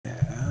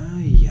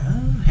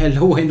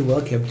Hello and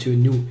welcome to a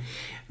new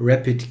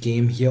rapid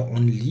game here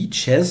on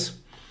Lichess.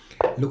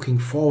 Looking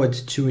forward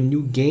to a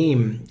new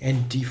game,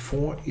 and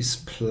d4 is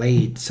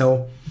played.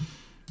 So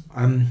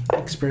I'm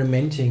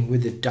experimenting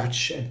with the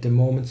Dutch at the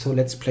moment, so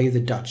let's play the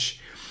Dutch.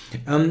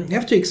 I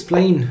have to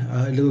explain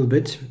a little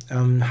bit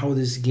how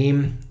this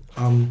game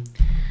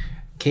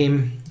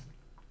came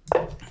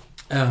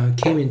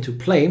into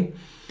play.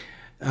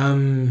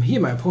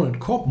 Here my opponent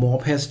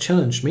korbmorb has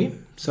challenged me,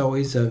 so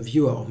he's a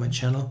viewer of my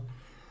channel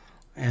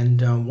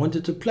and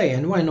wanted to play,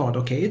 and why not?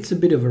 Okay, it's a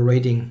bit of a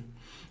rating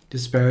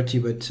disparity,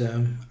 but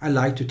I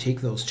like to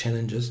take those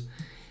challenges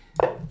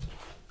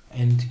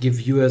and give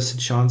viewers a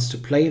chance to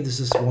play. This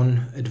is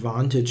one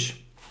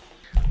advantage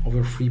of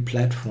a free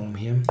platform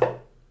here.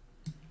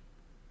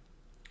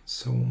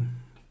 So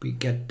we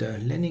get the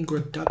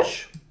Leningrad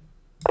Dutch,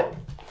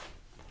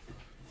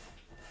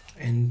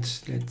 and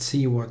let's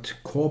see what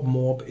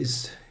korbmorb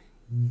is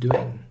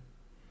doing.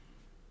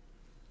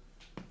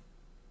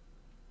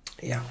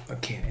 Yeah,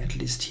 okay, at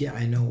least here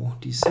I know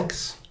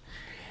d6.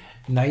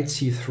 Knight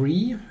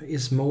c3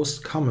 is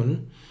most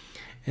common,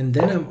 and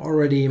then I'm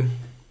already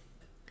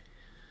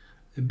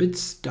a bit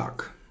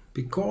stuck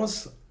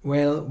because,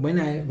 well, when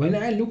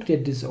I looked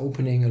at this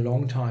opening a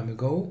long time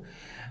ago,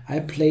 I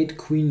played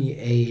queen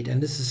e8,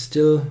 and this is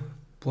still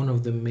one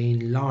of the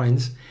main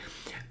lines,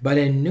 but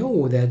I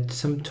know that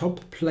some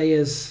top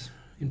players,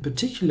 in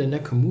particular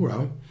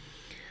Nakamura,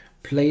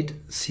 played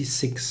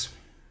c6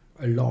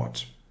 a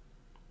lot.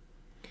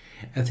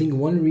 I think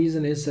one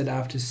reason is that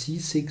after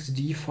c6,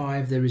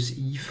 d5, there is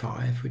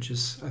e5, which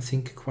is, I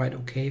think, quite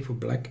okay for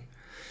black.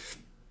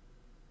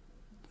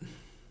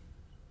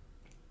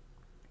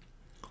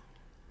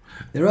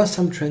 There are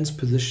some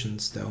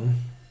transpositions, though.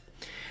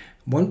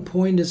 One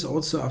point is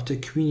also after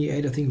queen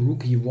e8, I think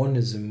rook e1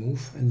 is a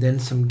move, and then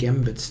some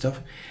gambit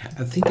stuff.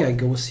 I think I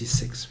go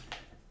c6.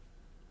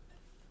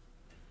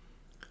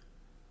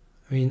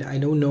 I mean, I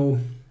don't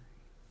know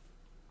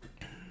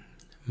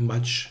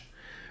much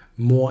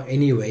more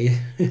anyway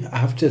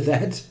after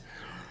that.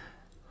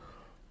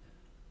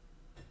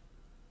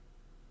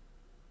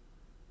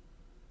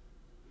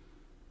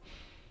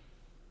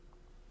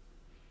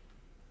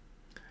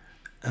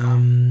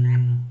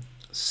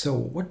 So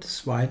what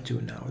does white do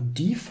now?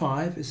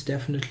 d5 is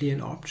definitely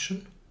an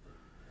option.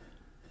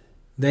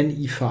 Then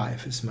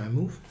e5 is my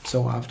move.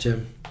 So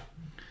after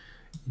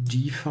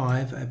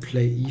d5 I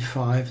play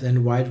e5,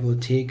 then white will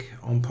take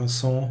en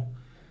passant,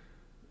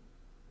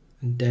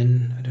 and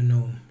then I don't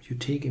know, you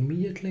take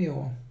immediately,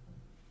 or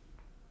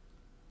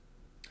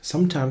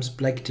sometimes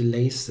black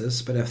delays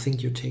this, but I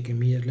think you take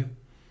immediately.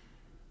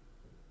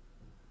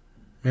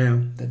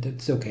 Yeah,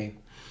 that's okay.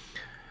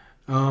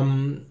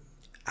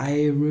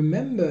 I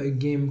remember a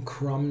game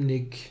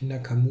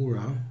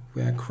Kramnik-Nakamura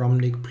where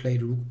Kramnik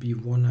played rook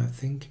b1, I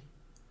think.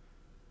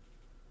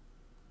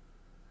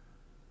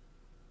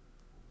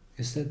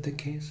 Is that the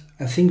case?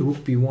 I think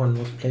rook b1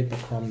 was played by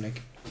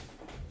Kramnik.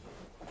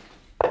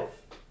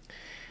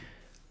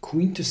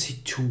 Queen to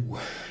c2.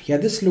 Yeah,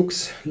 this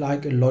looks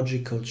like a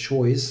logical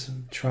choice.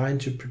 I'm trying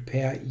to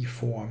prepare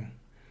e4.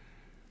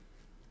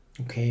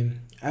 Okay,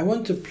 I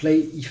want to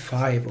play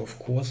e5, of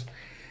course.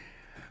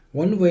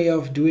 One way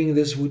of doing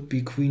this would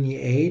be queen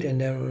e8, and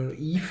then on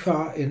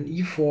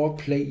e4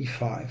 play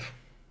e5.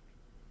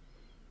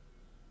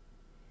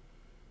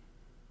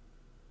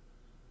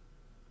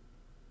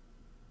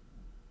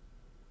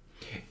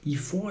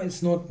 e4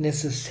 is not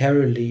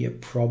necessarily a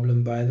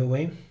problem, by the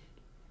way.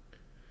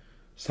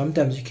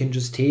 Sometimes you can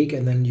just take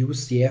and then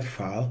use the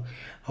f-file.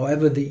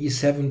 However, the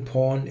e7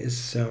 pawn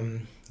is,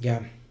 yeah,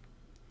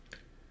 a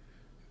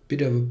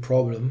bit of a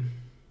problem.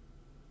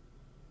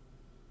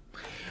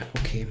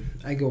 Okay,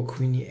 I go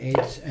queen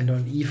e8, and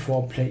on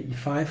e4 play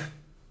e5.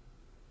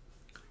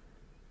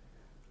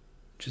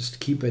 Just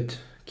keep it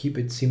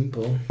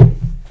simple.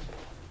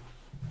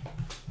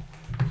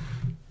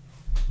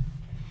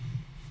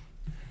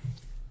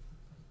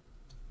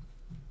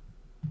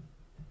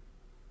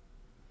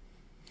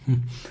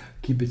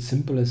 Keep it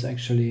simple is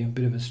actually a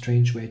bit of a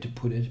strange way to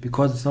put it,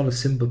 because it's not a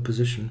simple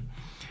position.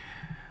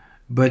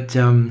 But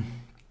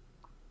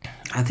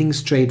I think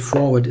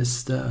straightforward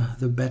is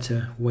the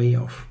better way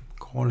of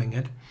calling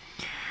it.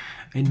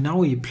 And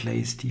now he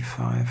plays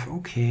d5.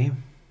 Okay.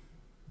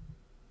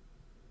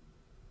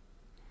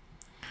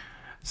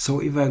 So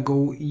if I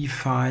go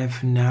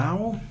e5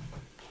 now,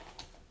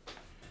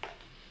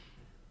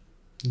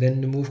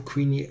 then the move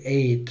queen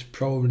e8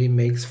 probably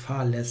makes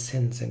far less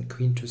sense than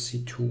queen to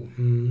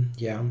c2.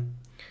 Yeah,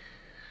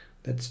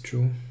 that's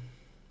true.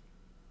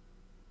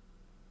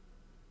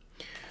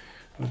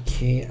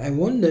 Okay, I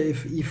wonder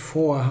if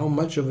e4, how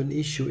much of an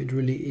issue it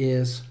really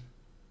is.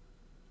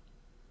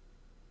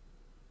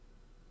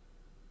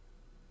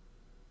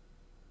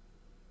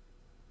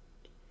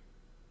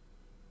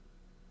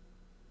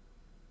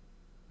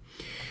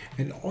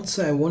 And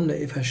also I wonder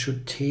if I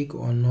should take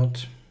or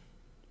not.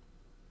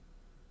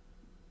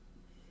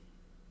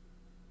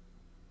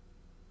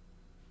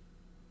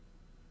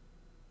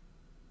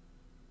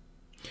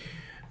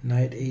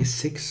 Knight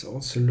a6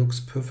 also looks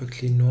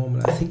perfectly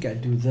normal. I think I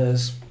do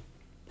this.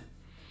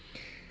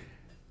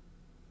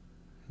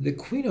 The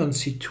queen on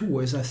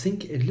c2 is, I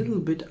think, a little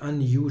bit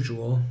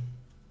unusual.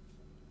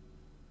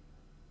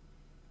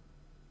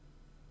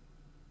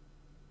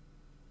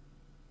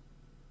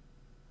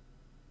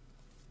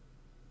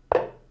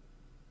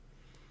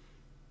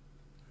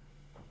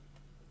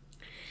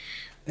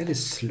 That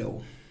is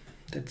slow.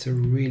 That's a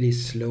really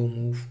slow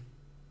move.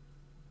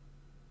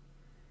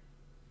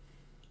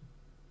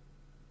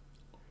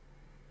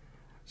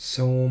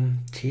 So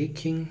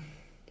taking,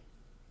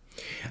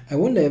 I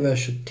wonder if I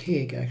should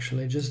take,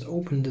 actually, just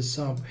open this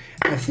up.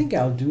 I think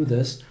I'll do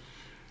this.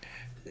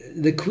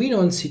 The queen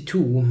on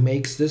c2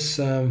 makes this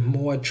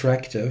more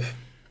attractive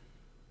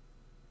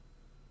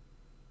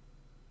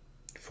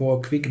for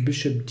a quick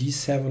bishop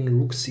d7,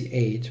 rook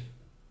c8.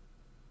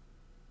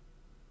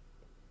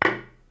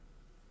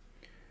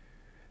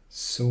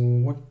 So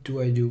what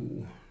do I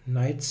do?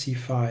 Knight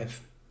c5.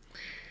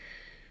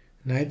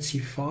 Knight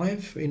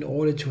c5 in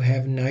order to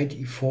have knight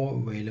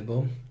e4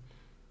 available.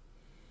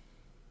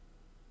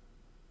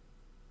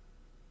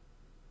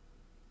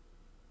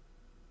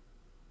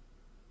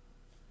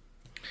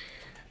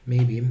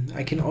 Maybe.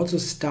 I can also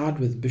start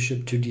with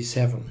bishop to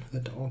d7.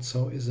 That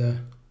also is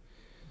a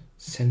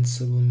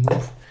sensible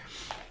move.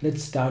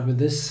 Let's start with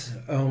this.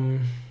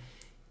 I'm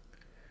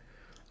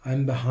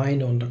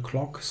behind on the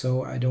clock,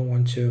 so I don't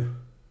want to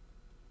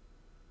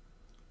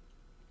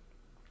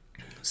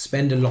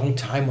spend a long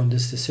time on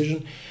this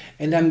decision,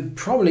 and I'm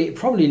probably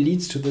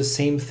leads to the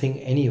same thing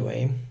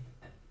anyway.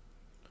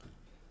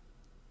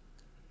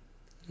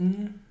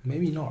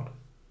 Maybe not.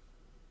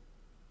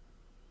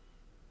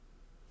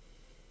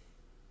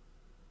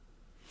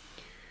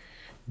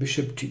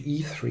 Bishop to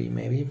e3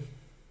 maybe.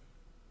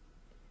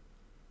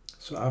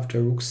 So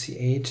after rook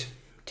c8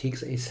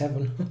 takes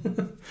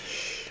a7.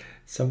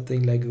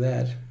 Something like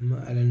that.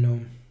 I don't know.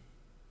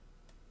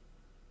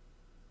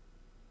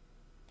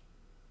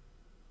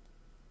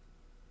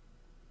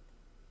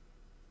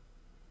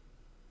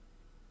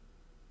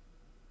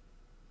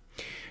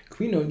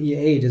 Queen on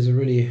e8 is a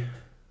really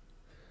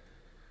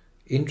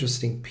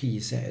interesting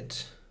piece.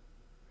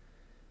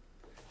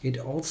 It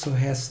also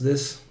has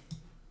this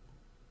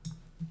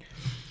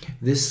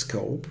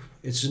scope.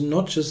 It's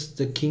not just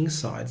the king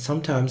side.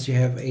 Sometimes you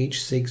have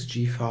h6,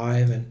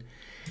 g5, and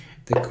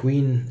the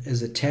queen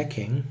is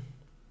attacking.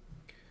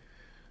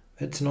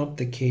 That's not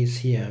the case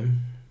here.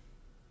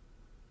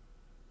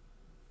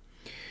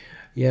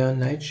 Yeah,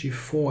 knight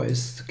g4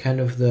 is kind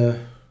of the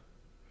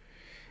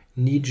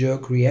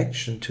knee-jerk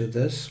reaction to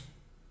this.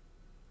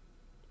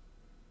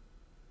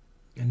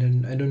 And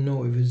then I don't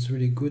know if it's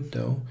really good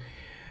though.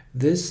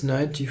 This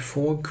knight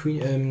d4,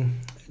 queen,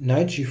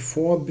 knight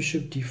g4,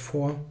 bishop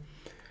d4,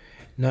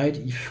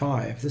 knight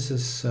e5. This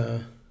is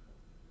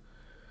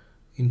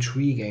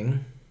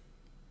intriguing.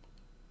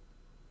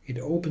 It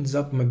opens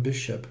up my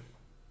bishop.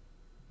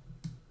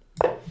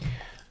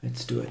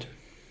 Let's do it.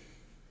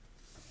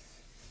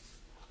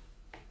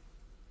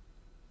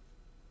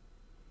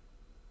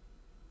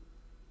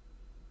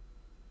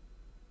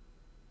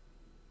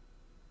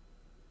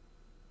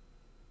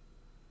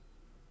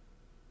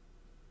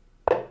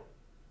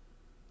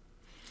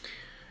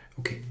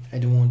 Okay, I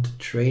don't want to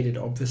trade it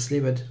obviously,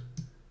 but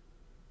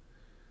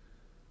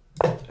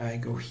I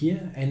go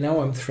here, and now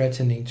I'm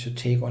threatening to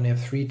take on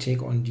f3,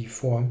 take on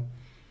d4.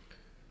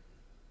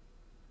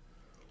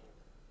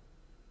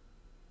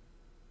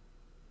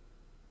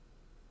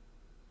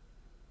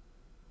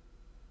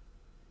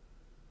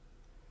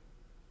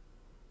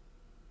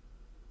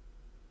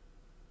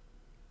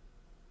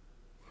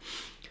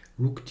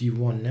 Rook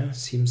d1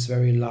 seems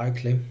very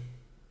likely.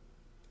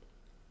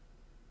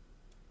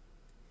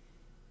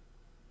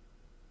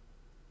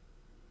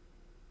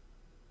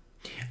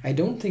 I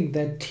don't think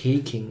that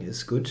taking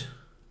is good.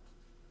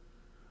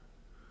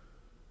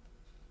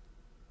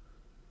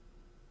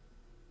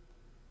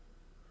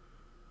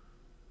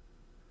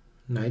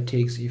 Knight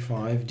takes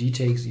e5, d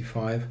takes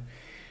e5,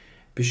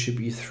 bishop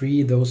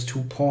e3. Those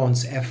two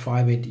pawns,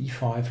 f5 and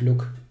e5,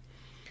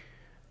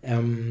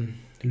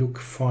 look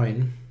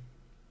fine.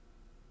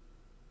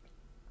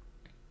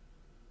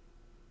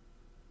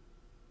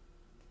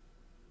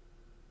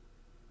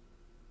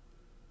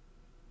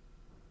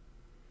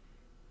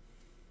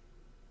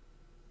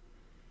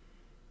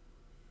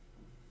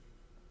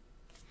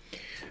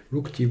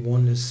 Rook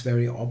d1 is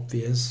very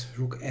obvious.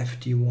 Rook f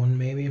d1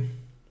 maybe.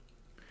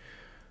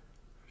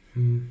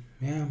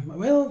 Yeah,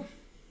 well,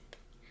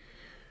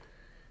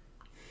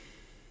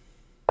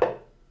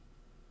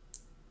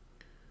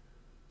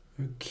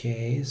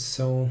 okay,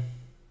 so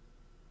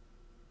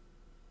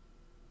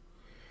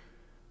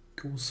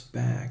goes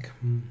back.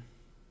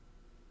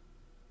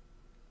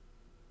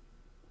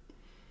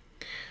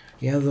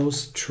 Yeah,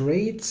 those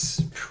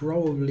trades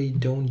probably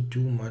don't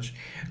do much.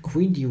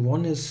 Queen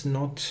d1 is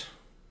not,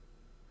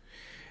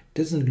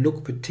 doesn't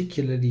look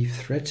particularly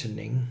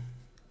threatening.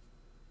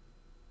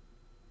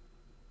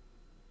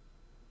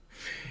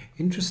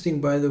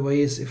 Interesting, by the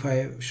way, is if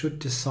I should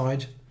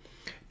decide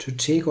to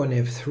take on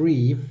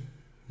f3,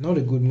 not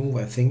a good move,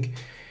 I think.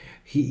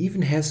 He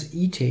even has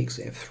e takes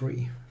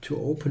f3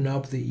 to open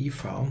up the e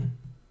file.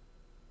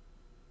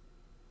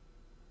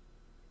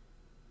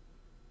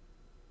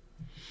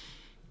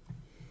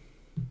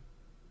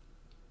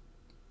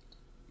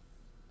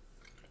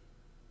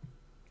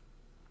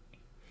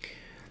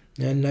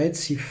 And knight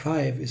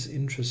c5 is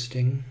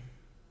interesting.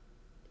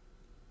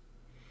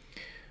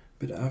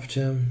 But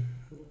after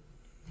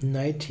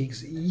knight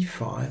takes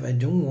e5, I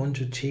don't want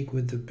to take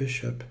with the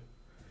bishop.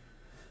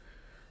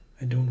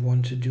 I don't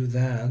want to do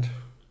that.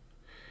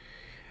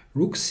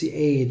 Rook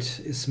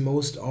c8 is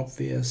most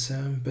obvious,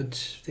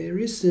 but there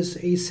is this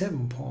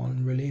a7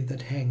 pawn, really,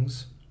 that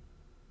hangs.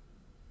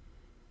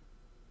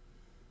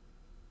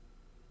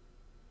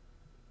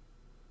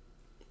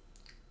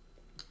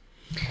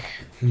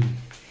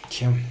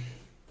 Yeah.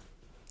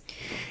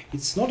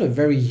 It's not a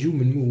very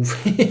human move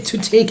to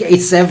take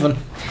a7,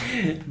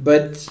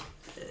 but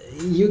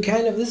you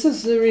kind of, this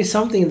is really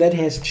something that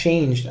has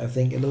changed, I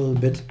think, a little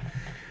bit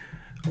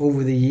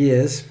over the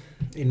years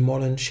in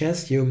modern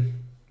chess.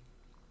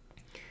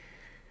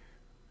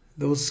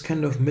 Those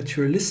kind of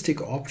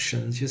materialistic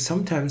options you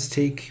sometimes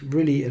take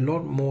really a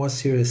lot more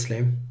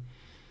seriously,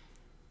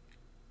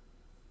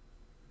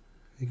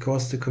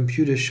 because the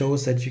computer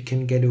shows that you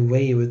can get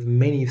away with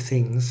many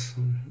things.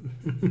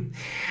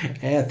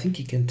 I think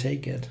you can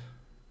take it.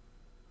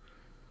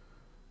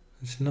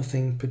 It's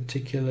nothing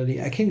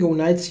particularly. I can go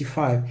knight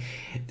c5.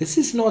 This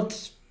is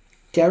not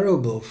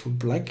terrible for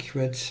black,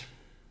 but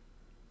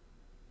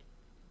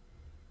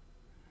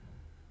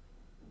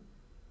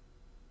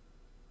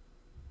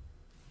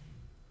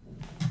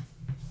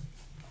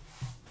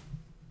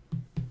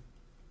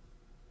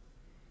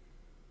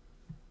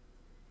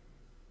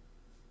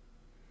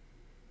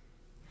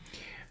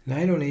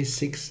knight on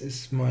a6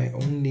 is my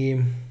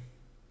only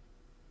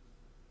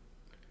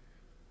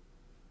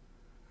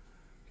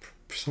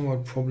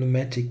somewhat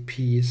problematic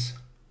piece.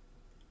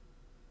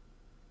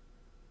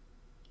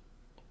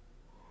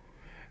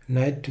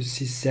 Knight to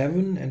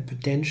c7 and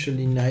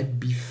potentially knight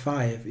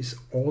b5 is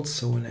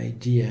also an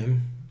idea.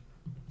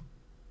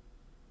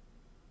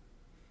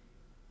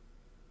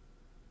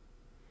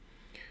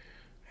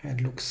 It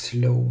looks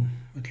slow.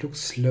 It looks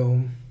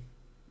slow.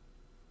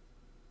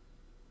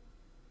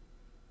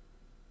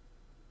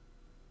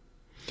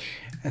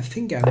 I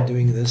think I'm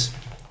doing this.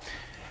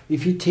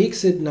 If he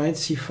takes it knight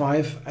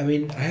c5, I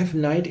mean, I have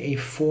knight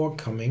a4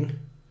 coming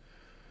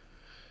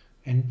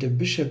and the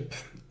bishop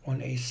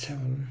on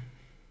a7.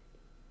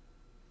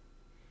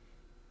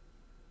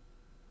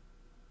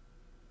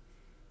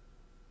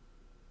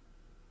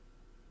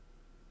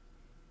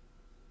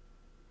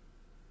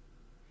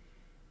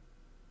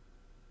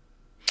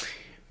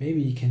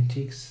 Maybe he can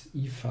take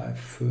e5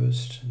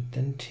 first and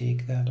then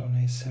take that on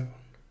a7.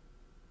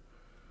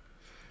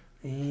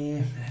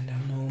 I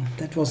don't know.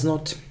 That was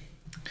not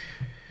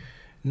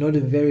a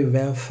very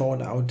well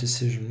thought out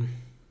decision.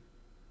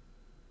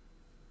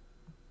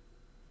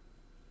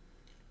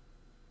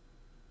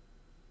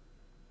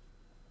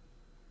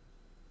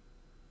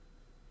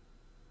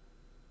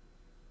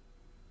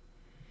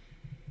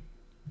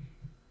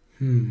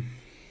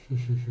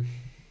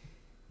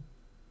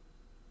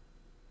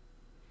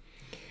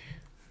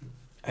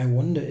 I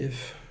wonder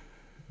if...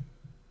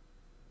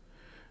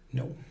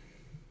 No.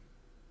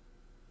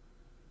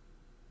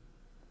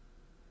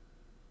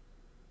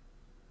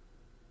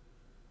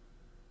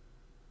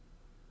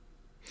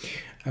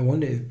 I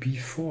wonder if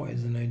b4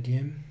 is an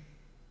idea.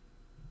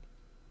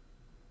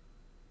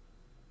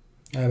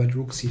 Ah, but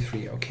rook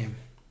c3, okay.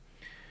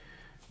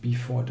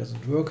 b4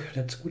 doesn't work,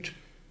 that's good.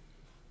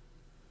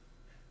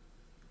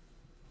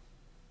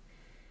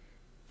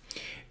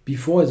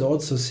 b4 is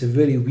also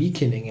severely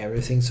weakening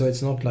everything, so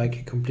it's not like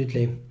a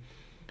completely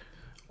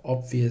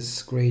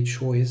obvious great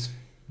choice.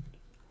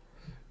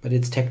 But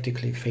it's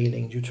tactically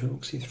failing due to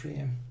rook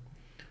c3.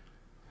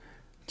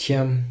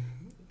 Tiens,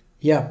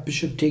 yeah,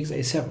 bishop takes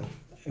a7.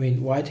 I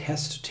mean, white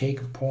has to take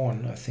a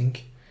pawn, I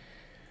think.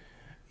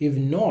 If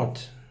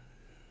not,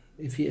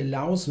 if he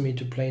allows me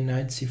to play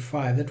knight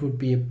c5, that would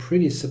be a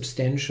pretty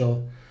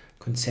substantial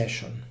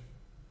concession.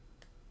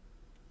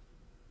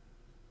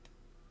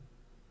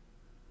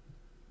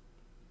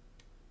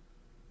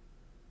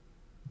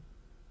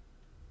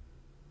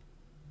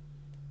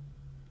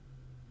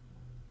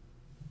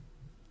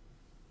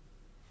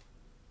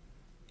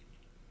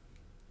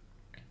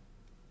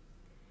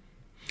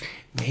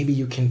 Maybe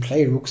you can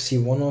play rook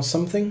c1 or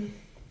something.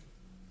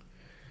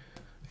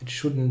 It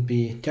shouldn't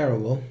be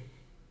terrible.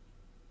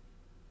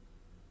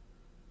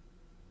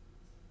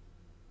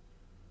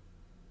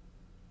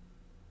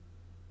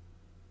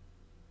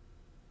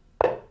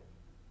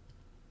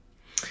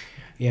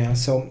 Yeah,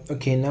 so,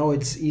 okay, now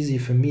it's easy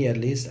for me at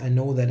least. I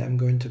know that I'm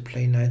going to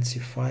play knight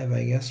c5,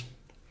 I guess.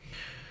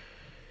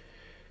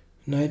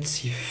 Knight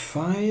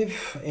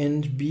c5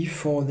 and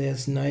b4,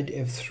 there's knight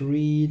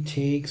f3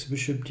 takes,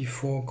 bishop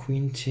d4,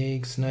 queen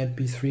takes, knight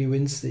b3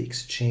 wins the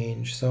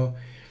exchange. So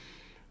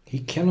he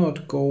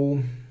cannot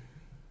go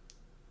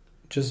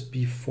just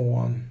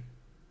b4.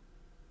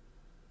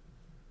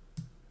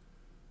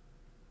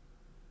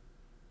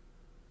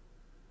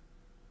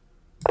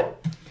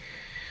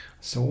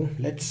 So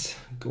let's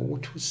go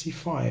to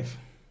c5.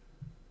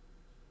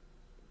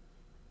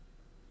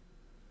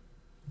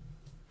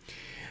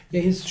 Yeah,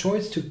 his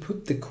choice to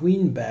put the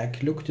queen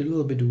back looked a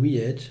little bit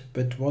weird,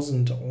 but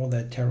wasn't all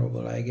that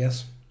terrible, I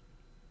guess.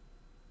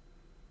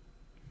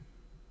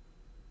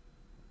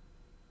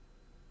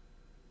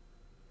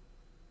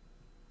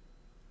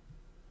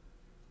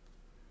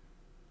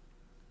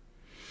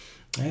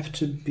 I have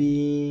to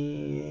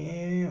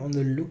be on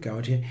the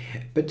lookout here.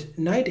 But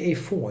knight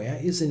a4, yeah,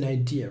 is an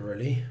idea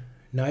really.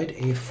 Knight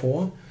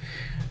a4.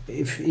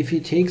 If he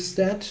takes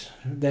that,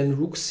 then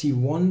rook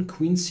c1,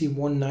 queen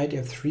c1, knight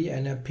f3,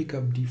 and I pick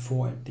up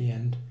d4 at the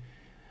end,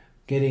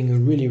 getting a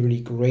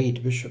really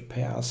great bishop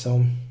pair.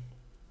 So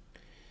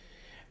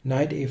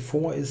knight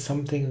a4 is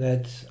something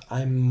that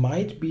I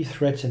might be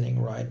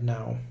threatening right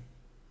now.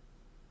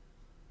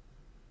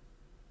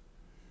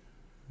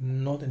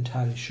 Not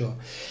entirely sure.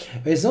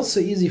 But it's not so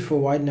easy for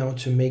white now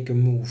to make a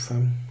move.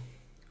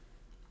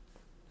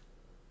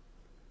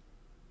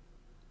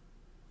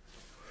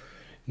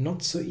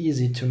 Not so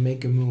easy to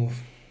make a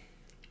move.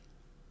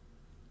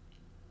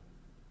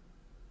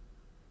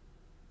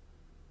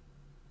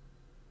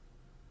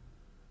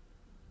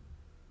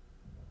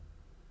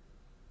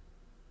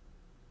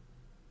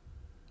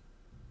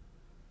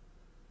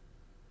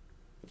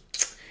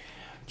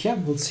 Yeah,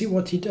 we'll see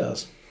what he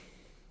does.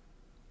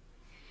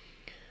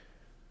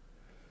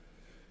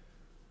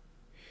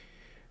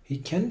 He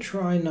can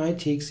try knight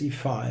takes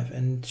e5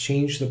 and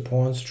change the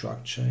pawn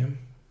structure. Yeah?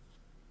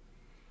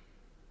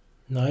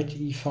 Knight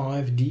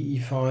e5,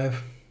 d5.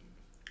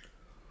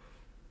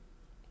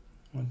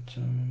 But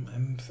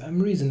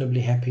I'm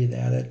reasonably happy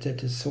there that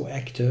that is so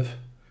active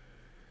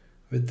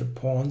with the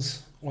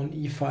pawns on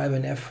e5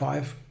 and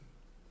f5.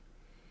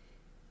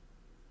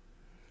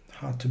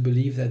 Hard to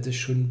believe that this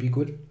shouldn't be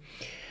good.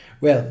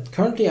 Well,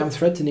 currently I'm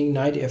threatening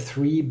knight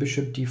f3,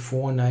 bishop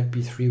d4, knight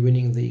b3,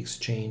 winning the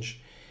exchange.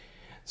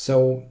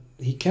 So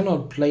he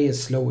cannot play a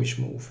slowish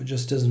move. It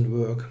just doesn't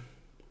work.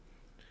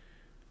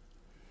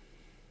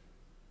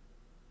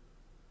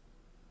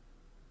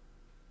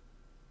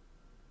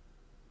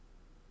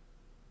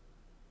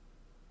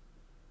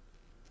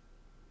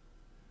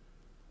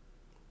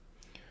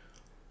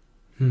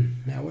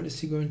 Now what is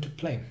he going to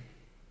play?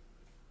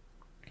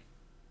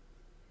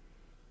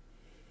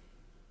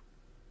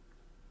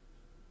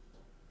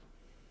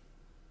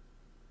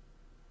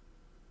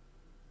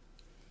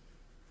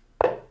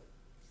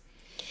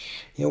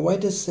 Yeah, why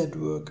does that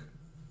work?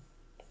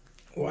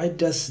 Why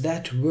does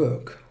that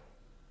work?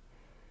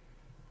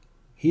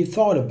 He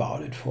thought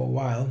about it for a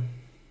while.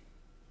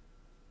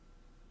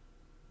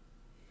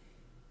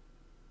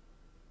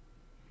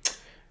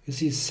 Is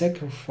he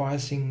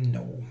sacrificing?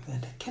 No,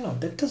 that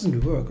cannot. That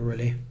doesn't work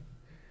really.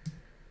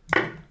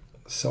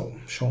 So,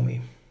 show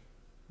me.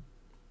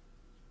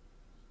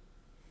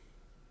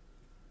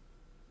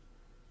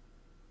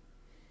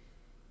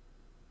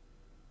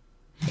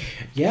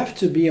 You have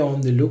to be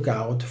on the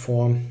lookout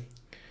for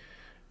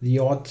the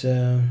odd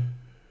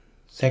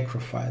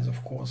sacrifice,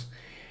 of course.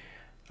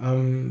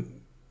 The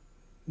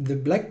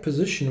black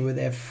position with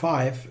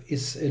f5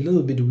 is a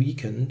little bit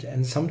weakened,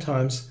 and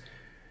sometimes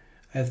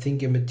I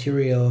think a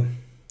material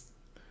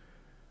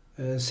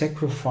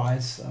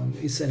sacrifice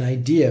is an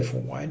idea for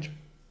white.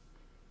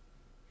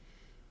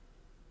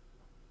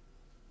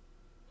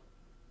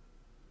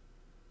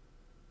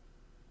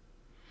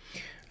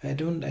 I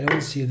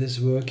don't see this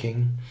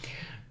working.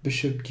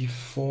 Bishop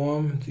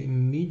d4, the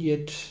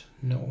immediate,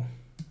 no.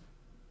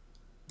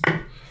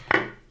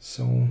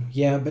 So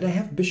yeah, but I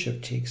have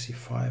bishop takes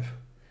e5.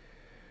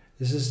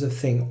 This is the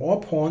thing, or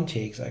pawn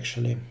takes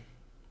actually.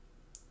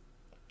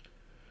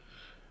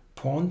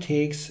 Pawn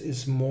takes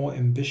is more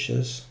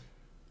ambitious.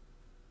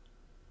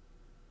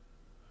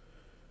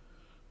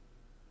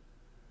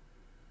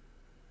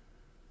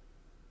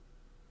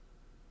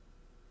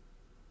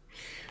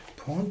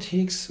 Pawn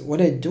takes, what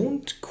I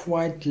don't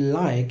quite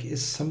like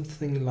is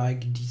something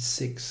like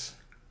d6.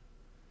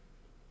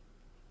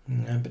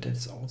 Yeah, but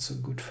that's also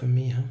good for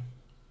me, huh?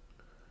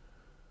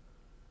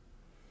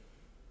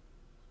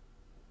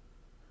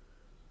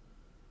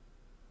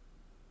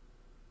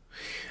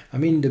 I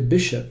mean, the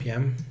bishop,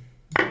 yeah,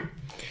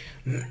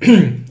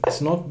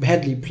 it's not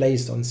badly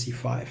placed on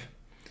c5.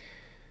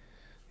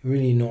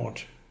 Really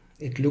not.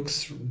 It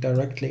looks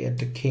directly at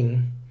the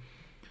king.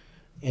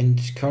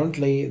 And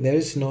currently there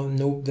is there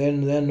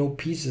are no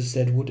pieces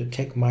that would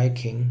attack my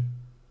king.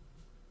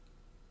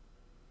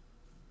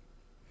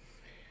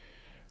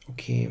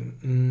 Okay,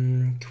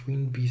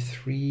 queen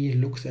b3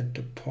 looks at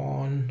the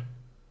pawn.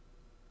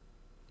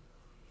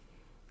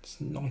 It's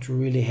not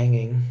really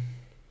hanging.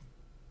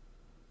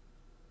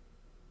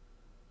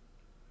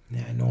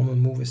 Yeah, normal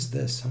move is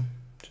this, huh?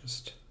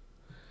 Just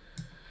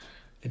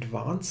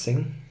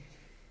advancing.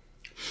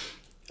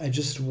 I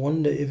just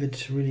wonder if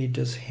it really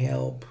does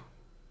help.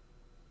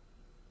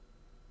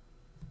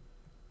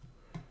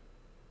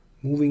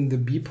 Moving the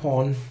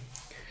b-pawn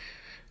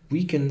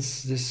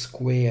weakens this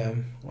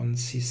square on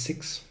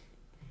c6.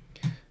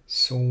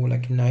 So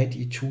like knight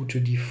e2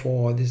 to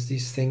d4,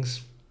 these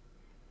things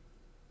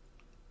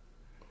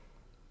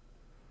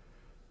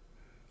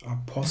are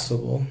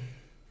possible.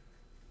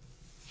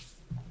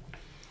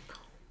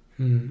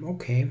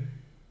 Okay.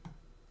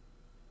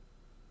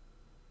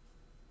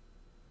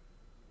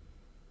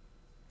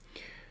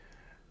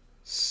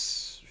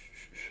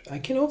 I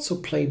can also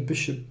play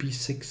bishop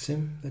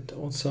b6. That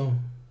also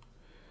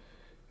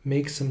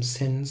makes some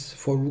sense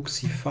for rook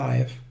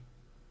c5.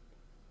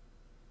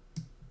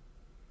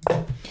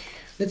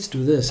 Let's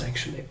do this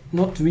actually.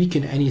 Not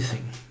weaken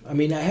anything. I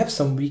mean, I have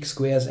some weak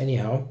squares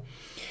anyhow.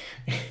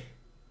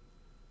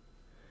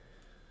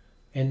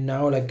 And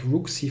now like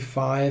rook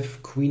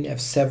c5, queen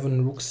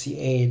f7, rook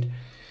c8.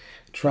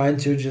 Trying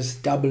to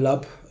just double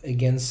up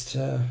against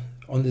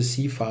on the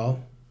c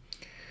file.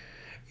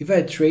 If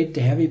I trade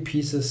the heavy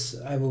pieces,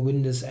 I will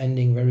win this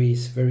ending very,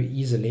 very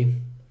easily.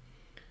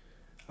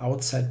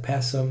 Outside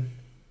passer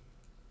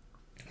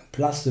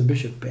plus the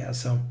bishop pair,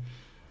 so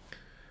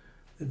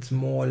it's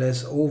more or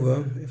less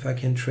over if I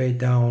can trade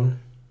down.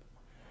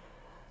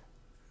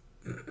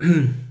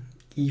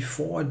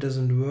 e4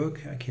 doesn't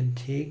work. I can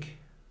take.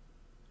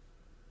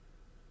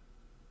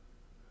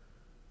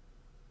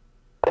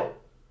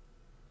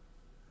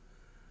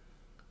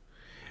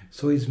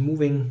 So he's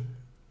moving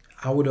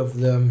out of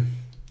the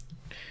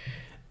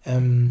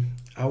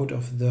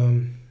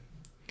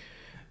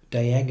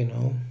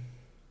diagonal.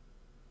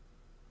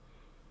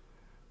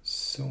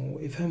 So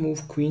if I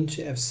move queen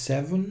to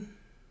f7,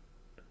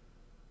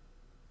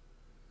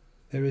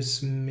 there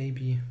is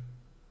maybe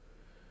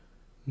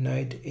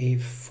knight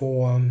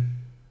a4.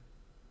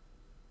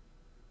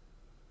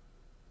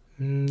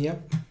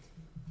 Yep.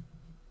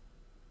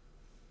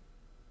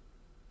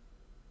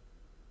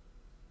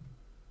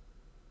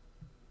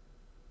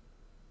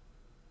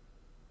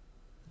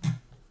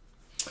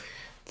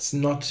 It's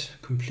not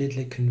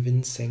completely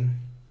convincing.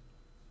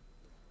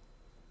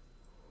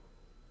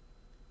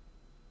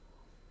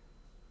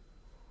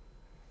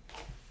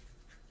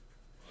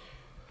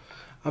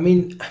 I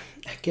mean,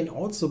 I can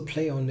also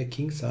play on the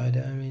king side.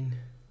 I mean,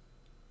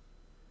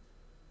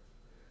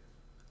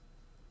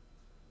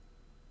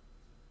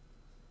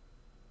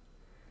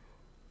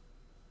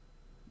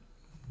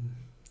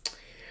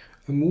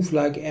 a move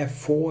like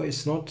f4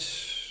 is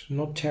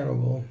not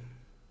terrible,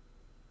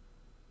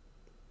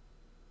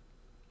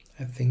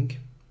 I think.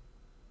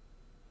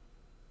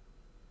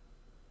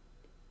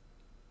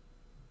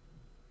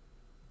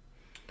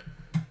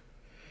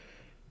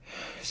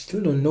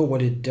 Still don't know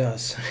what it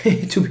does.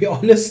 To be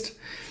honest,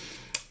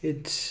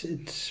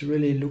 it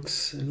really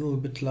looks a little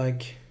bit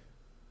like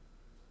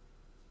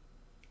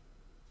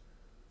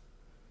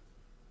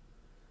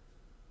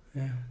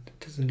it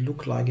doesn't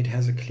look like it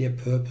has a clear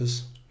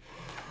purpose.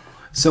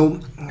 So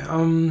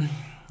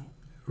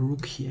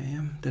rook here,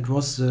 yeah? That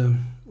was the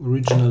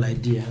original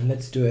idea.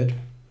 Let's do it.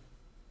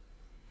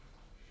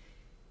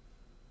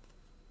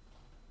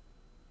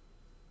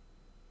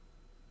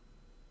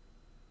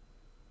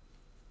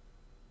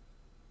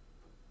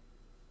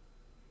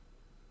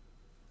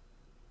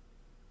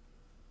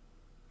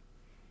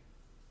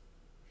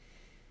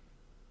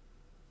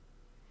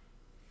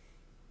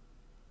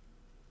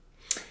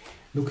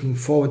 Looking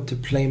forward to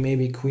play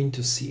maybe queen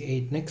to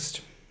c8 next.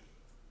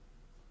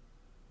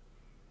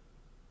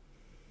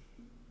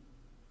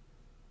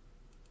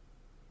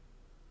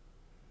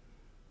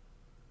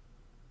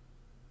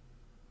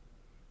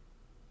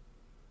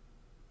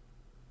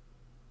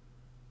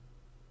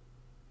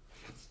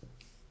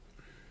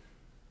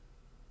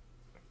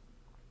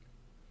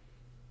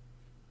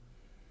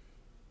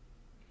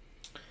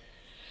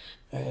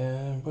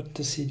 What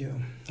does he do?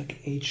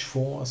 Like h4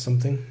 or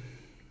something?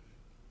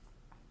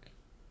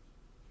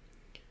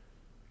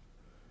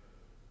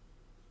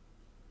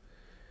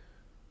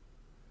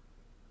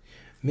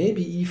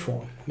 Maybe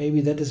e4. Maybe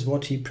that is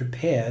what he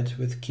prepared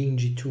with king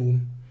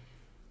g2.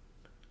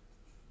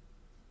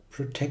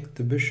 Protect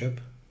the bishop.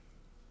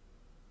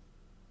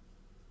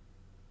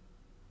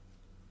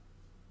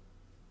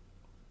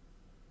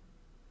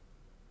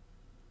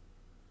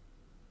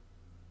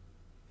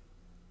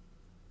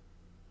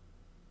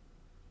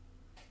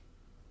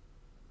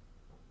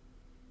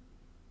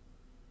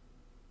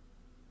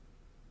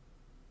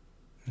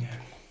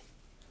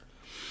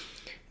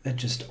 That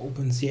just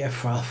opens the F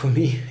file for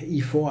me.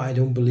 E4 I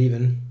don't believe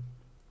in.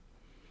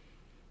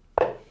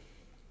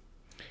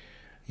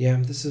 Yeah,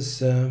 this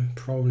is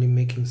probably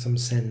making some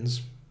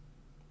sense.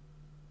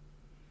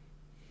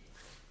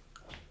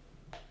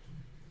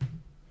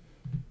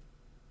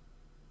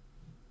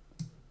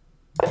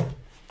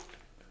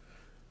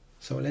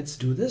 So let's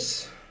do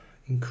this.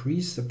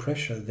 Increase the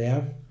pressure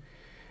there.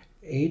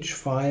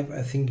 H5,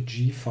 I think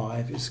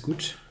G5 is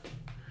good.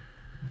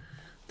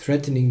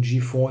 Threatening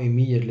G4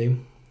 immediately.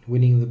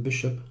 Winning the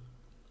bishop.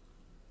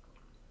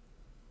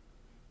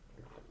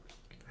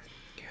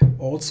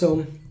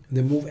 Also,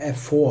 the move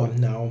f4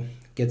 now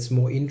gets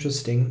more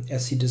interesting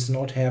as he does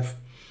not have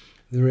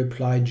the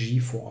reply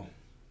g4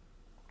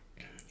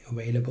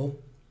 available.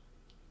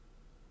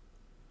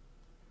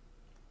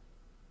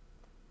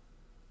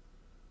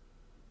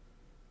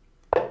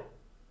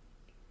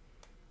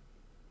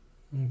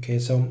 Okay,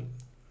 so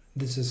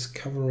this is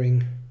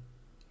covering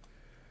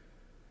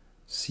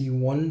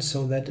c1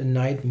 so that a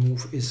knight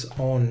move is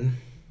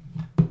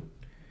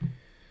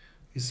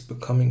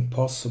becoming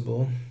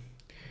possible.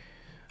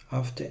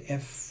 After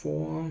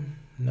f4,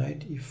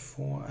 knight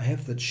e4, I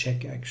have the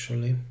check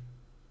actually.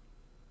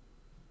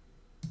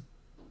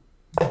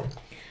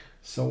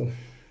 So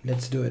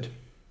let's do it.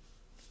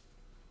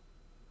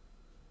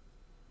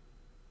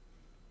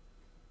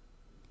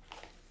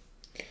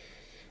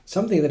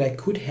 something that I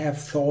could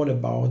have thought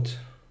about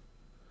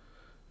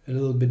a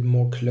little bit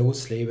more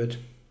closely, but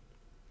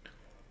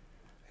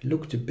it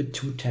looked a bit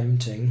too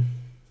tempting.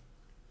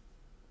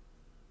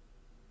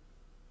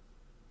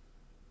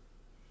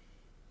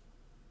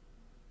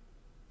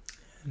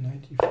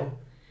 Knight e4.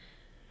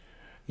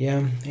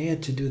 Yeah, I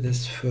had to do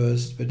this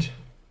first, but...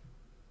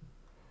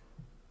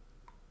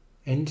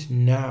 And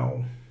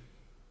now...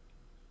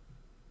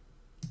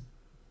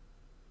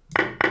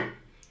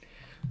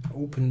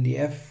 Open the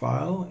F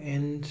file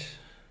and...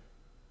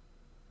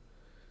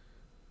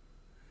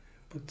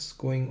 What's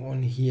going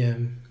on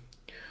here?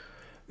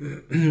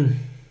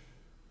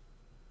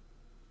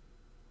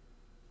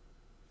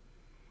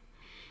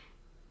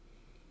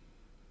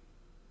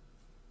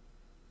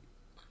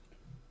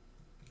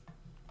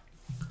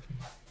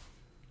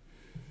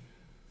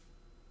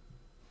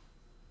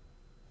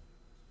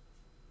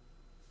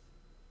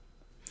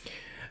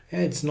 Yeah,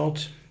 it's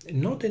not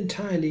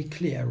entirely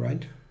clear,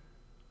 right?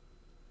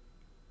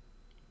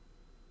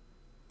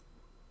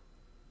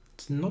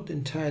 It's not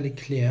entirely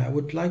clear. I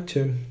would like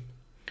to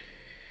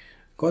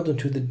got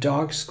into the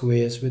dark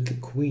squares with the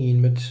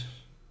queen, but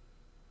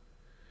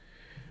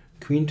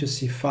queen to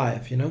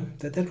c5, you know,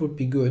 that would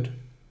be good.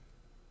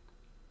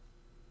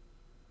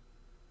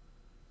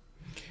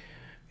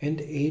 And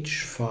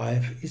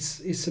h5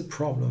 is a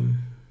problem.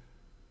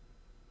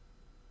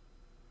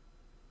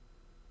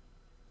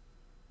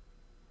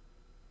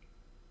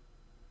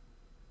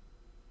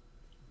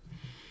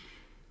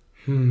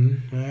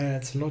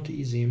 That's not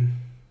easy.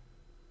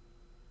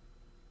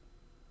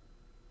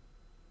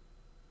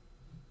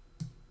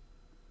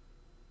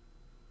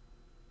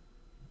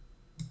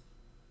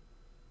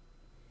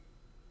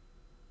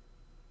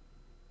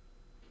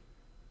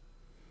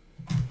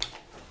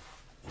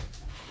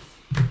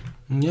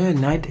 Yeah,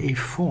 knight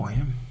a4,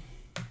 yeah.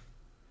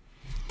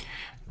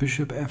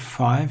 Bishop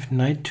f5,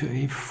 knight to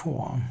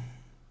a4.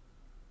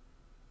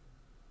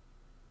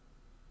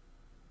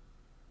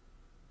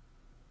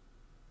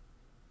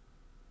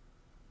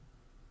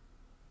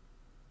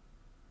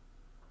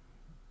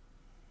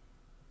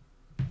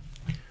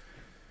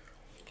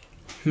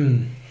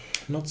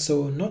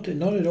 Not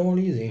at all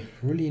easy,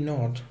 really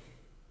not.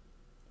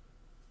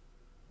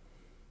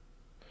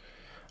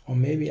 Or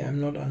maybe I'm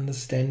not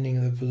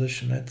understanding the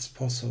position, that's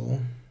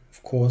possible,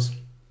 of course.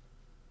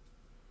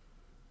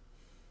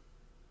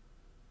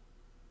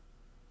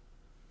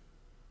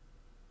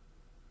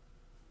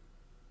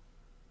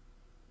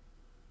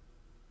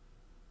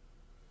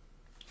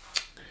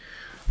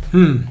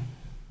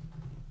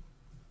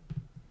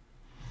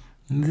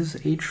 This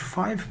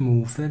h5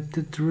 move,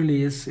 that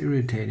really is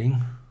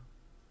irritating.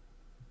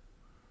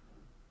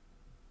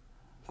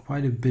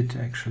 Quite a bit,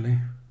 actually.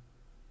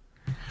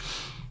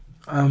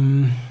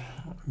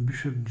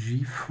 Bishop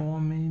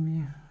g4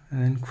 maybe,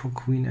 and then for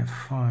queen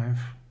f5.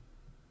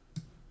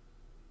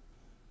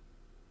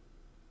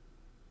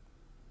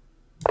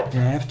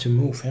 Yeah, I have to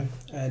move, yeah?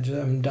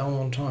 I'm down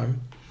on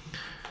time.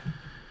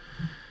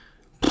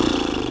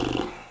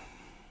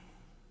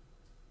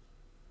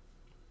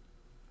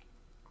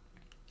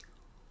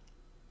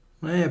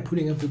 Yeah,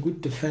 putting up a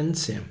good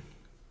defense here.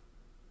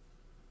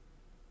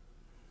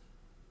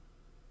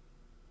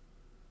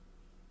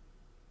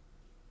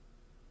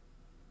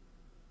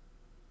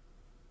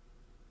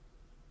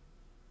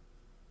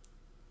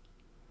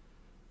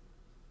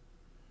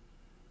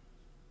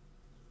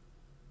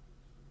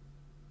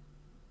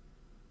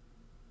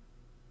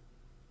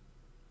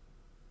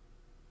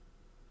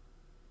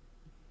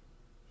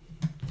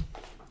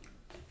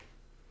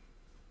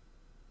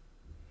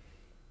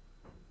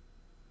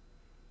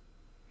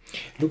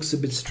 Looks a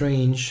bit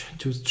strange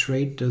to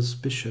trade those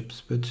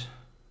bishops, but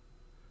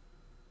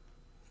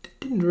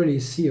didn't really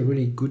see a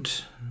really good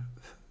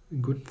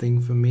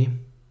thing for me.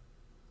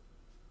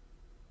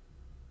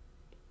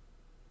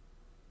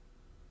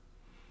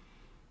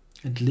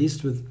 At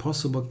least with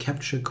possible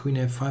capture, queen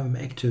f5 I'm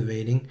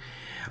activating,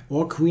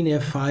 or queen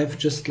f5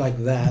 just like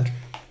that,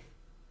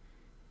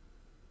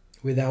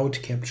 without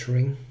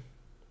capturing,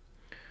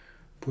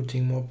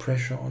 putting more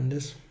pressure on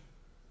this.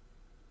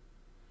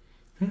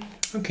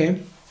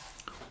 Okay.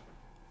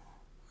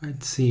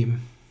 Let's see.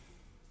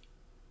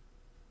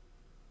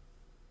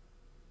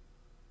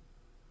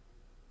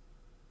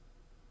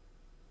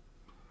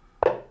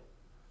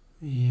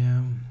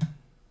 Yeah,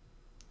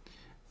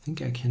 I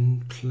think I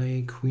can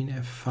play queen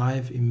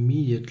f5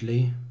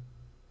 immediately.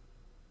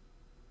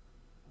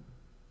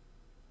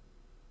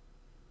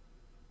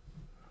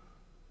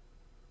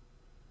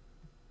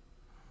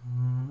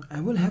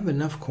 I will have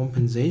enough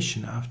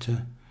compensation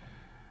after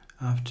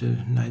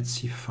knight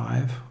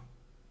c5.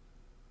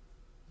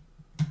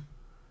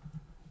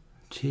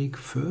 Take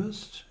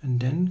first and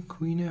then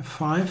queen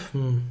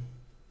f5.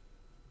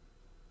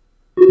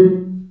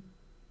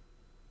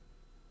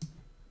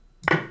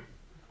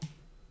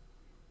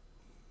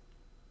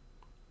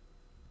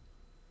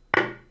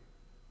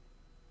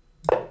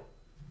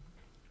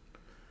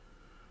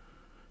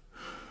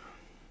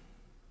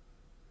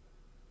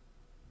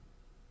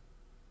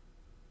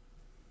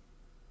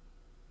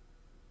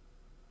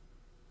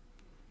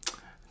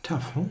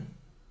 tough, huh?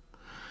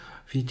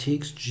 If he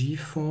takes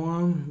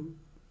g4,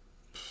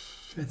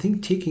 I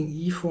think taking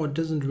e4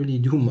 doesn't really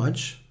do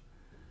much.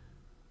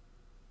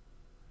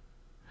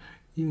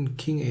 Even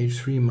king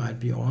h3 might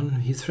be on.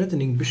 He's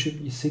threatening bishop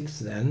e6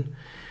 then.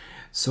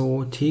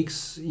 So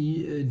takes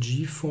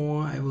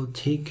g4, I will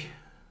take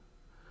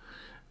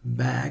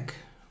back,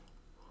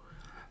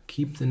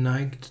 keep the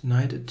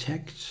knight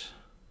attacked,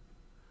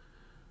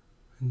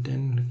 and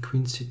then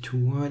queen c2.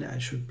 Well, I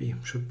should be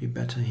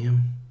better here.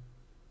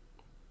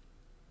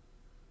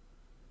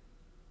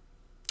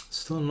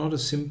 Still not a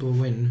simple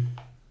win.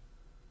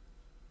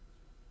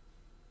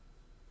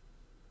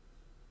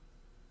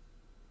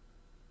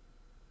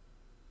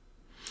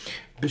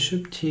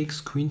 Bishop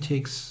takes, queen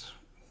takes,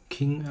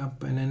 king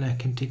up, and then I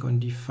can take on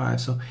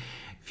d5. So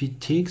if he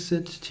takes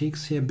it,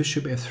 takes here,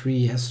 bishop f3,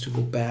 he has to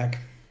go back.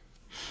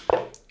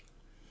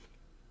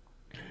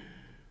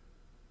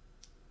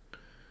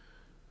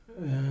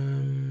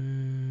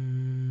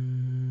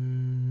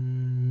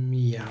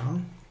 Yeah.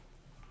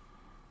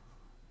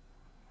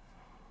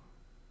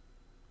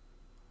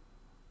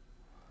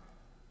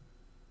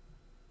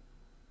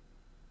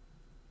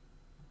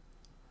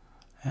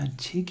 And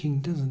taking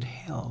doesn't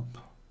help.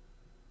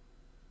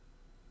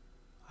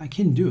 I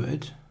can do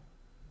it,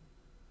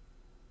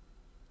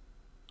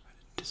 but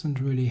it doesn't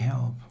really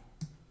help.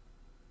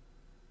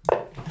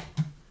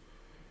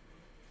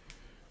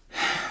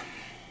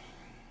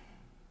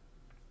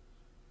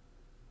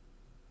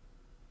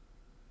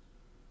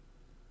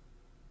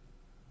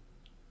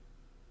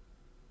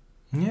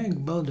 Yeah,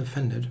 well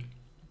defended.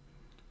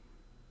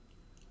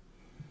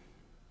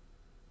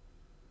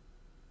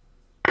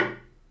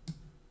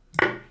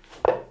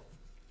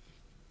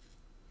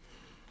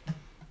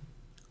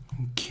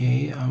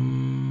 Okay,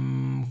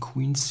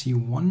 queen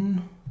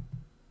c1,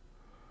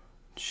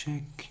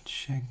 check,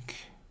 check.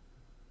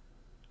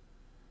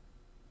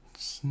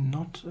 It's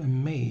not a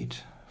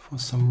mate for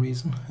some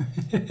reason.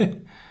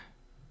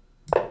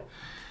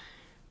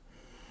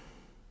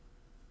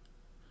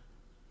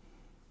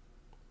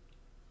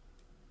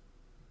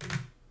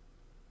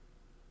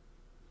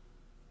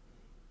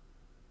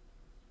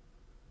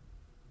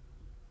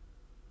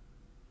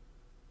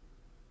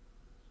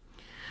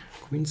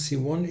 Queen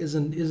c1 is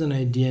an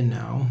idea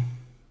now.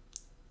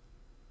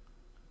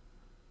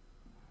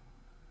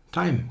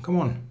 Time, come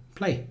on,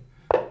 play.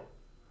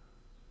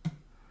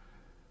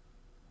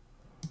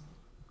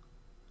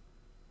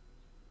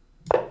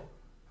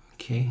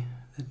 Okay,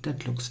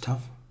 that looks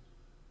tough.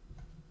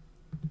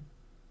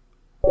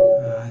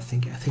 I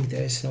think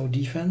there is no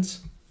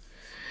defense.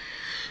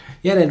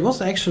 Yeah, that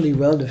was actually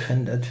well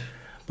defended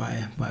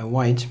by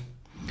white.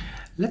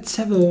 Let's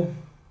have a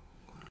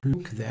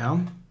look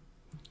there.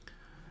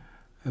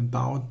 Have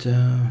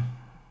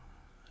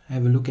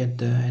a look at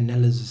the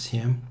analysis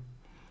here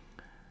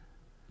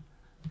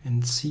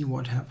and see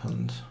what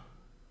happened.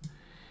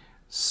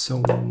 So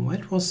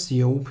what was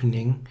the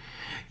opening?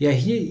 Yeah,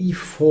 here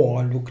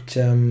e4 looked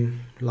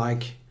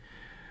like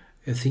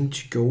a thing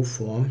to go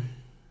for.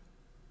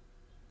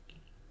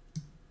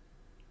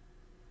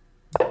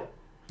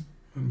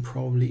 And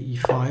probably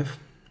e5.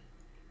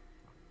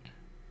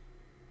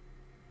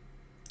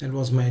 That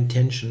was my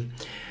intention.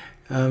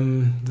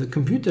 The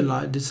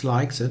computer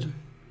dislikes it.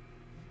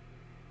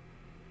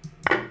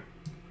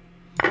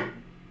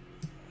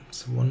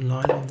 It's one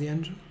line of the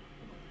engine.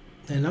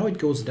 And now it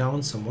goes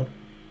down somewhat.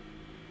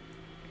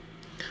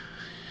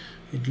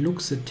 It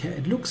looks a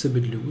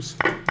bit loose.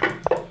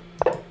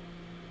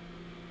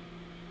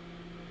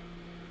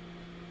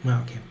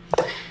 Okay.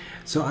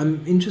 So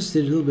I'm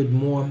interested a little bit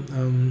more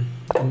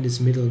in this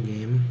middle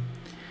game.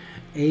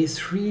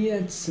 A3,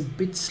 it's a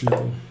bit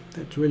slow.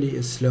 That really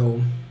is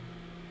slow.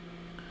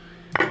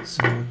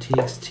 So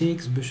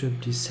takes, bishop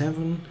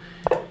d7,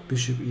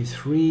 bishop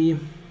e3.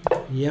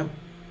 Yep,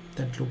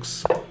 that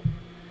looks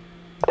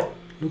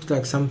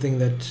like something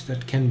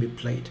that can be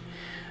played.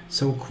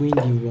 So queen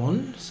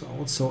d1, so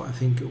also I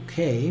think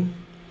okay.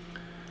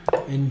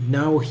 And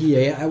now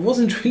here, I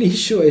wasn't really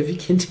sure if he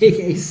can take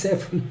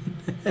a7.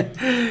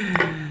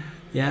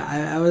 Yeah,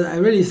 I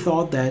really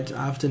thought that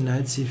after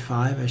knight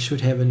c5 I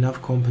should have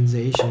enough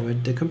compensation,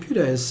 but the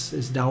computer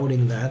is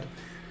doubting that.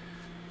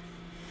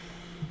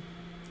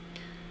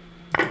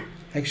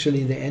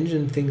 Actually, the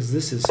engine thinks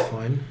this is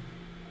fine.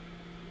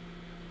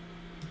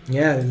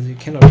 Yeah, you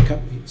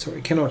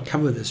cannot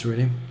cover this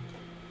really.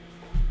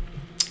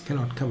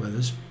 Cannot cover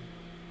this.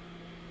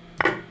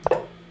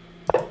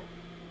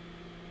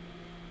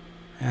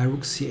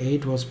 Rook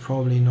c8 was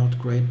probably not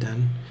great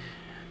then.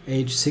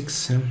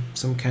 h6,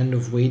 some kind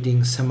of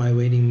waiting,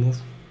 semi-waiting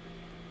move.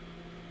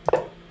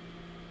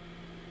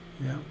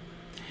 Yeah.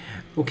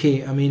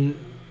 Okay, I mean.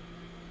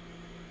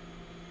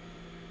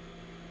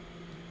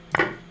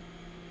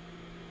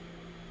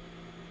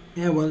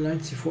 Yeah, well, knight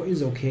c4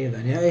 is okay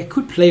then. Yeah, I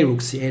could play rook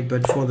c8,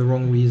 but for the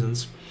wrong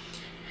reasons.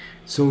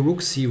 So rook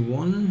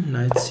c1,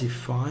 knight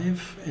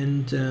c5,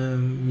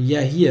 and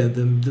yeah, here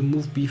the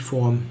move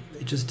b4,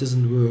 it just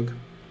doesn't work.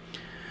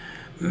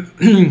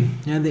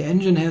 Yeah, the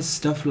engine has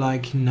stuff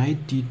like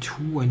knight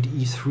d2 and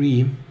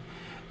e3.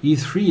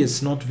 E3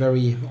 is not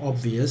very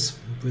obvious,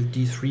 with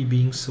D3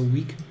 being so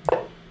weak.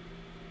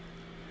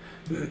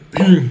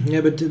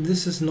 Yeah, but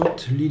this is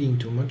not leading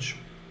to much.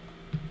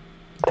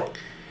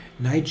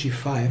 Knight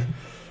G5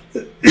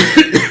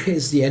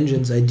 is the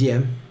engine's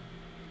idea.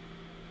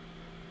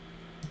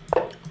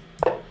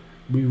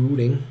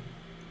 Rerouting.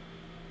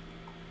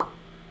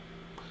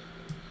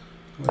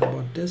 What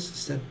about this?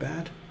 Is that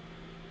bad?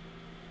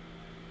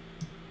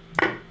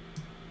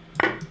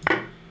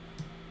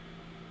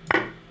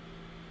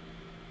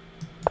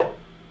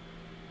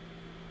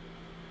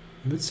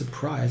 I'm a bit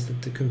surprised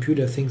that the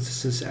computer thinks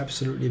this is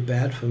absolutely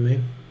bad for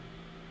me.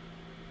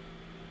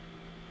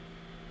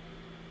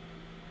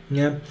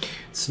 Yeah,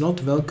 it's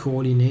not well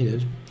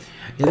coordinated.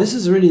 Yeah, this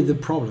is really the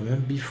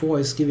problem. B4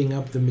 is giving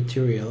up the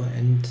material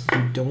and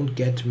you don't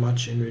get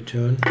much in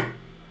return.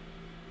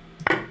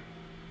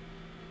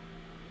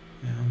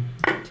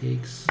 Yeah,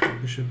 takes,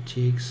 bishop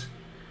takes.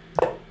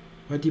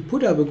 But you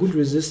put up a good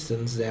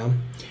resistance there.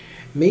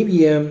 Maybe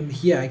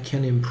here I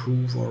can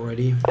improve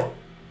already.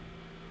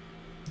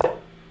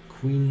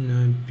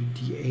 Queen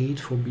d8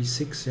 for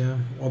b6, yeah,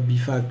 or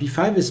b5.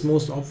 b5 is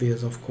most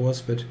obvious, of course,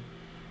 but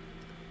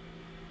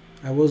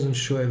I wasn't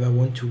sure if I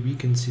want to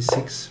weaken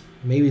c6.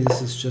 Maybe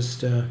this is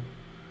just not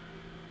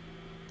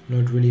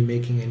really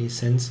making any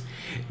sense.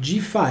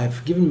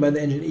 g5, given by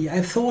the engine.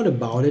 I thought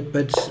about it,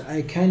 but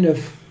I kind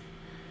of...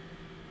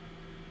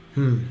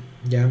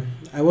 yeah,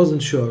 I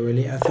wasn't sure,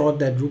 really. I thought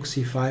that rook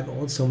c5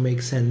 also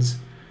makes sense.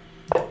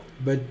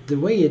 But the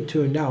way it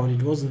turned out,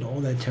 it wasn't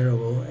all that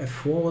terrible.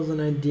 f4 was an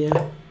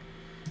idea.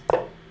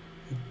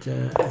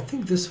 I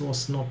think this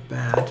was not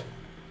bad.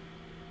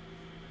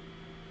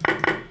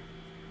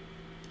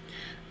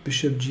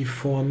 Bishop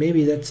g4,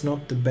 maybe that's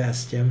not the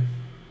best, yeah.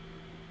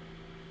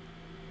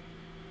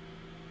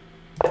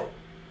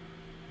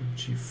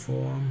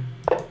 g4.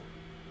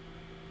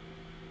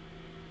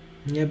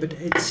 Yeah, but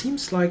it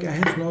seems like I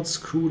have not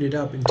screwed it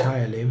up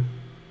entirely.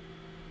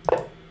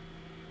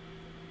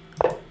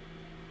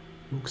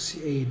 Rook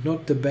c8,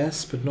 not the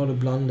best, but not a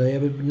blunder. Yeah,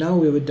 but now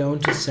we were down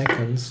to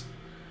seconds.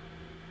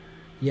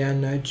 Yeah,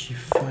 knight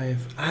g5.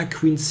 Ah,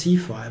 queen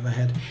c5 I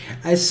had.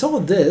 I saw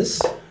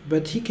this,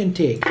 but he can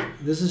take.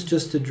 This is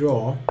just a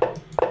draw.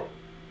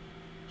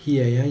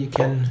 Here, yeah, you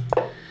can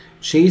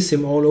chase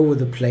him all over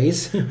the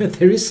place.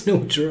 There is no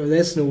draw,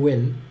 there's no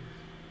win.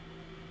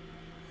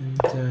 And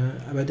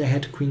but I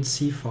had queen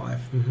c5.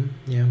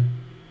 Yeah.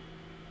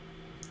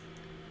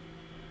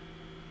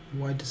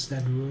 Why does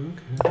that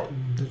work?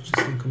 That's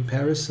just in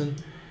comparison.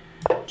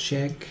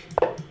 Check,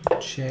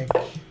 check,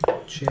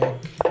 check,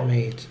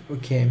 mate.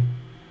 Okay.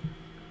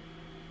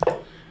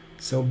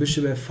 So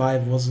bishop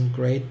f5 wasn't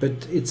great,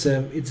 but it's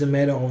a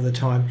matter of the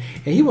time.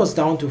 And he was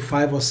down to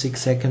 5 or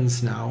 6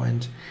 seconds now,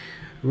 and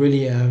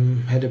really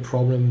had a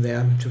problem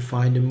there to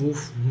find a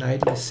move.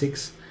 Knight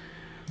e6,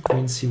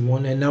 queen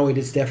c1, and now it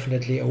is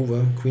definitely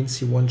over. Queen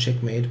c1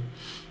 checkmate.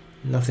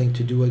 Nothing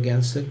to do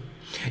against it.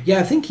 Yeah,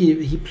 I think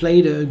he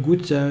played a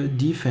good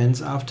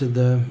defense after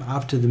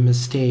the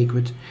mistake,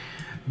 but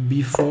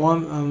before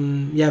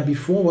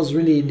before was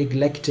really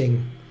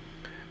neglecting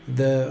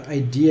the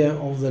idea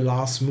of the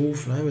last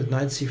move, right? With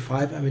knight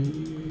c5. I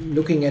mean,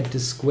 looking at the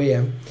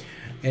square,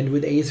 and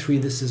with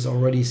a3 this is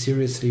already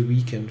seriously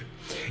weakened.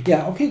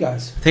 Yeah, okay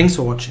guys, thanks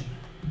for watching.